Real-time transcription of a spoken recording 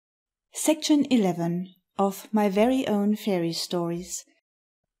Section 11 of My Very Own Fairy Stories.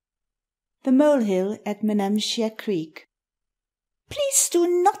 The Molehill at Menamshire Creek. "Please do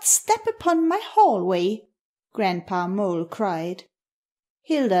not step upon my hallway," Grandpa Mole cried.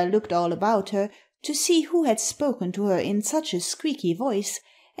 Hilda looked all about her to see who had spoken to her in such a squeaky voice,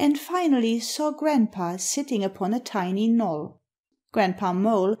 and finally saw Grandpa sitting upon a tiny knoll. Grandpa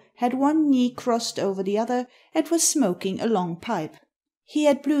Mole had one knee crossed over the other and was smoking a long pipe. He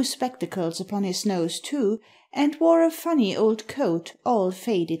had blue spectacles upon his nose, too, and wore a funny old coat all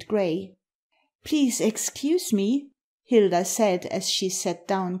faded grey. "Please excuse me," Hilda said as she sat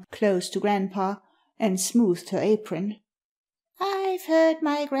down close to Grandpa and smoothed her apron. "I've heard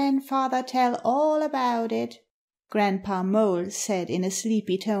my grandfather tell all about it," Grandpa Mole said in a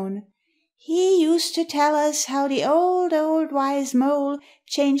sleepy tone. "He used to tell us how the old wise mole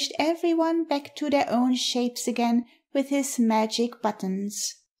changed everyone back to their own shapes again with his magic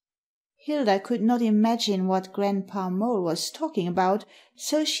buttons." Hilda could not imagine what Grandpa Mole was talking about,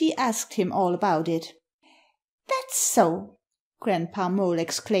 so she asked him all about it. "That's so!" Grandpa Mole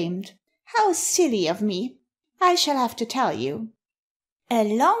exclaimed. "How silly of me! I shall have to tell you. A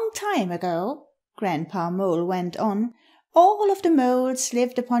long time ago," Grandpa Mole went on, "all of the moles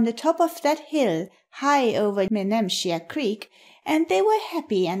lived upon the top of that hill high over Menamshire Creek, and they were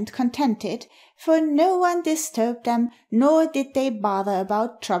happy and contented, for no one disturbed them, nor did they bother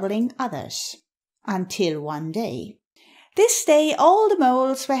about troubling others. Until one day. This day all the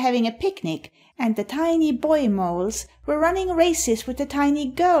moles were having a picnic, and the tiny boy moles were running races with the tiny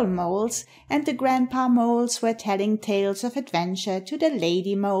girl moles, and the grandpa moles were telling tales of adventure to the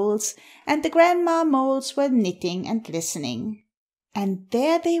lady moles, and the grandma moles were knitting and listening. And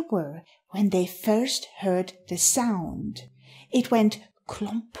there they were when they first heard the sound. It went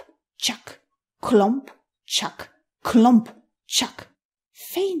clomp, chuck, clomp, chuck, clomp, chuck.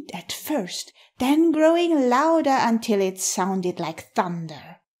 Faint at first, then growing louder until it sounded like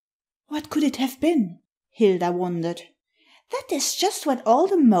thunder. What could it have been? Hilda wondered. That is just what all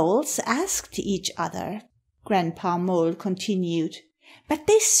the moles asked each other, Grandpa Mole continued. But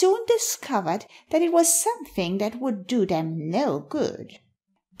they soon discovered that it was something that would do them no good.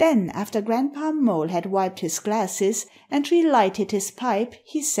 Then, after Grandpa Mole had wiped his glasses and relighted his pipe,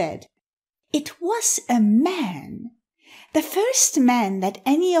 he said, "It was a man. The first man that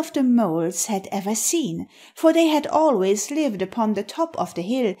any of the moles had ever seen, for they had always lived upon the top of the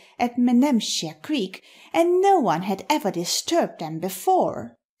hill at Menamshire Creek, and no one had ever disturbed them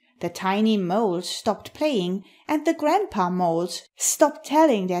before. The tiny moles stopped playing, and the grandpa moles stopped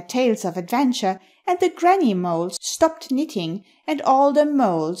telling their tales of adventure, and the granny moles stopped knitting, and all the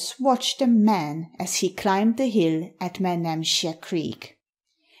moles watched the man as he climbed the hill at Menamshire Creek.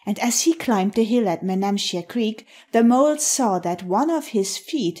 And as he climbed the hill at Menamshire Creek, the moles saw that one of his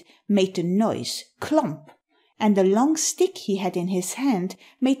feet made the noise clomp, and the long stick he had in his hand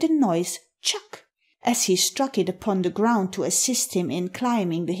made the noise chuck, as he struck it upon the ground to assist him in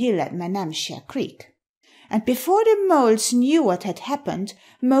climbing the hill at Menamshire Creek. And before the moles knew what had happened,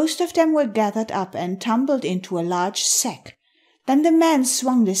 most of them were gathered up and tumbled into a large sack. Then the man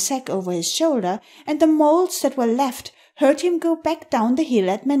swung the sack over his shoulder, and the moles that were left heard him go back down the hill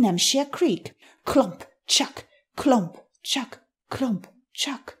at Menamshire Creek, clomp, chuck, clomp, chuck, clomp,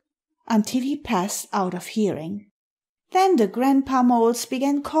 chuck, until he passed out of hearing. Then the grandpa moles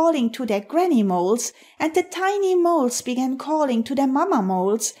began calling to their granny moles, and the tiny moles began calling to their mamma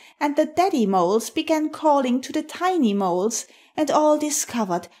moles, and the daddy moles began calling to the tiny moles, and all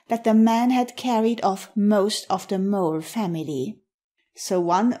discovered that the man had carried off most of the mole family. So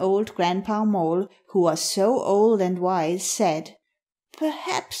one old grandpa mole, who was so old and wise, said,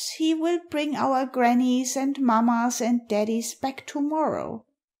 "Perhaps he will bring our grannies and mammas and daddies back tomorrow."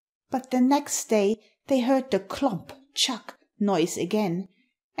 But the next day they heard the clomp, chuck noise again,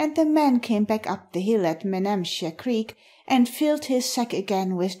 and the man came back up the hill at Menamshire Creek and filled his sack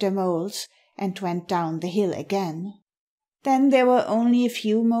again with the moles, and went down the hill again. Then there were only a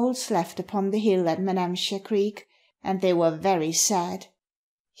few moles left upon the hill at Menamshire Creek, and they were very sad.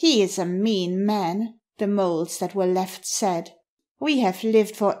 "He is a mean man," the moles that were left said. "We have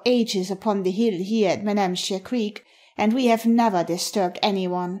lived for ages upon the hill here at Menamshire Creek, and we have never disturbed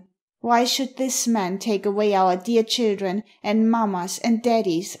anyone. Why should this man take away our dear children, and mammas, and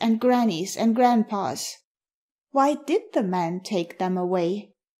daddies, and grannies, and grandpas?" "Why did the man take them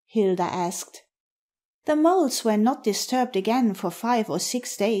away?" Hilda asked. "The moles were not disturbed again for 5 or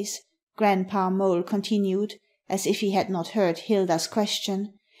 6 days," Grandpa Mole continued, as if he had not heard Hilda's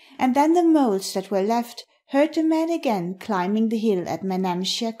question. And then the moles that were left heard the man again climbing the hill at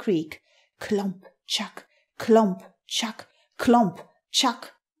Menamshire Creek, clomp, chuck, clomp, chuck, clomp,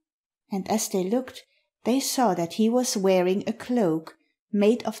 chuck. and as they looked, they saw that he was wearing a cloak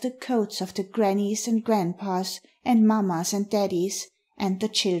made of the coats of the grannies and grandpas and mammas and daddies and the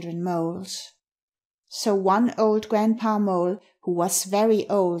children moles. So one old Grandpa Mole, who was very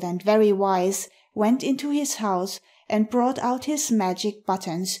old and very wise, went into his house and brought out his magic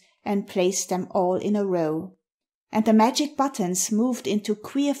buttons and placed them all in a row. And the magic buttons moved into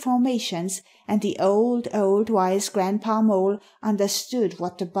queer formations, and the old wise Grandpa Mole understood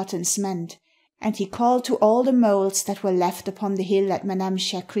what the buttons meant, and he called to all the moles that were left upon the hill at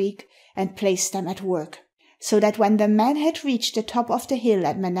Menamshire Creek, and placed them at work, so that when the man had reached the top of the hill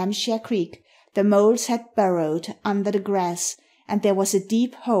at Menamshire Creek, the moles had burrowed under the grass, and there was a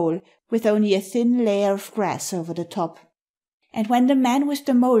deep hole with only a thin layer of grass over the top. And when the man with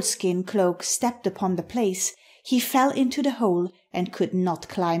the moleskin cloak stepped upon the place, he fell into the hole and could not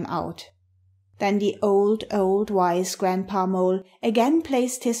climb out. Then the old wise Grandpa Mole again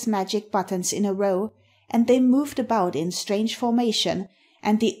placed his magic buttons in a row, and they moved about in strange formation,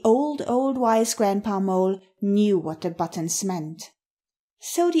 and the old wise Grandpa Mole knew what the buttons meant.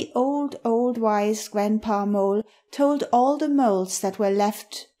 So the old wise Grandpa Mole told all the moles that were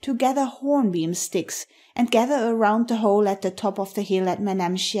left to gather hornbeam sticks and gather around the hole at the top of the hill at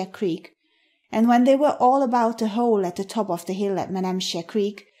Menamshire Creek. And when they were all about the hole at the top of the hill at Menamshire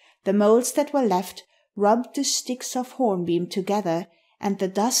Creek, the moles that were left rubbed the sticks of hornbeam together, and the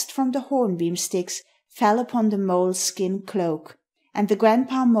dust from the hornbeam sticks fell upon the moleskin cloak. And the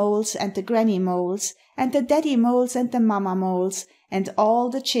Grandpa Moles and the Granny Moles and the Daddy Moles and the Mamma Moles and all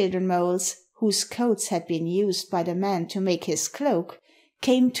the children moles, whose coats had been used by the man to make his cloak,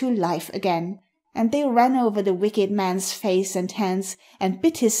 came to life again, and they ran over the wicked man's face and hands and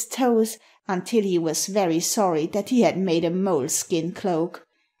bit his toes until he was very sorry that he had made a moleskin cloak,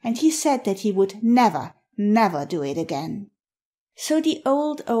 and he said that he would never do it again. So the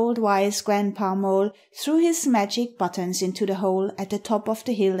old wise Grandpa Mole threw his magic buttons into the hole at the top of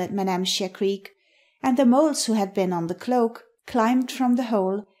the hill at Menamshire Creek, and the moles who had been on the cloak climbed from the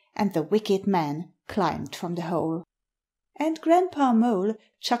hole, and the wicked man climbed from the hole. And Grandpa Mole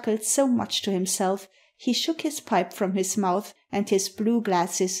chuckled so much to himself he shook his pipe from his mouth, and his blue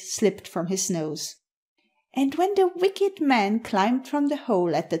glasses slipped from his nose. And when the wicked man climbed from the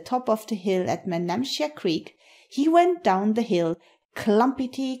hole at the top of the hill at Menamshire Creek, he went down the hill,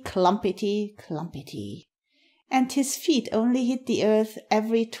 clumpety, clumpety, clumpety. And his feet only hit the earth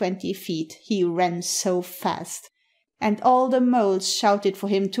every 20 feet, he ran so fast. And all the moles shouted for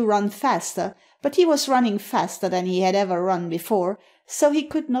him to run faster, but he was running faster than he had ever run before, so he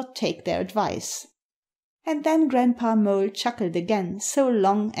could not take their advice. And then Grandpa Mole chuckled again so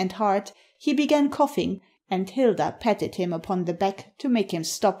long and hard he began coughing, and Hilda patted him upon the back to make him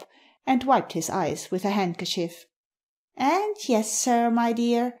stop, and wiped his eyes with a handkerchief. "And yes, sir, my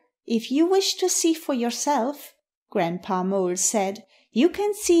dear, if you wish to see for yourself," Grandpa Mole said, "you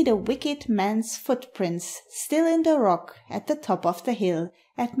can see the wicked man's footprints still in the rock at the top of the hill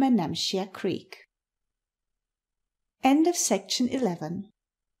at Menamshire Creek." End of section 11.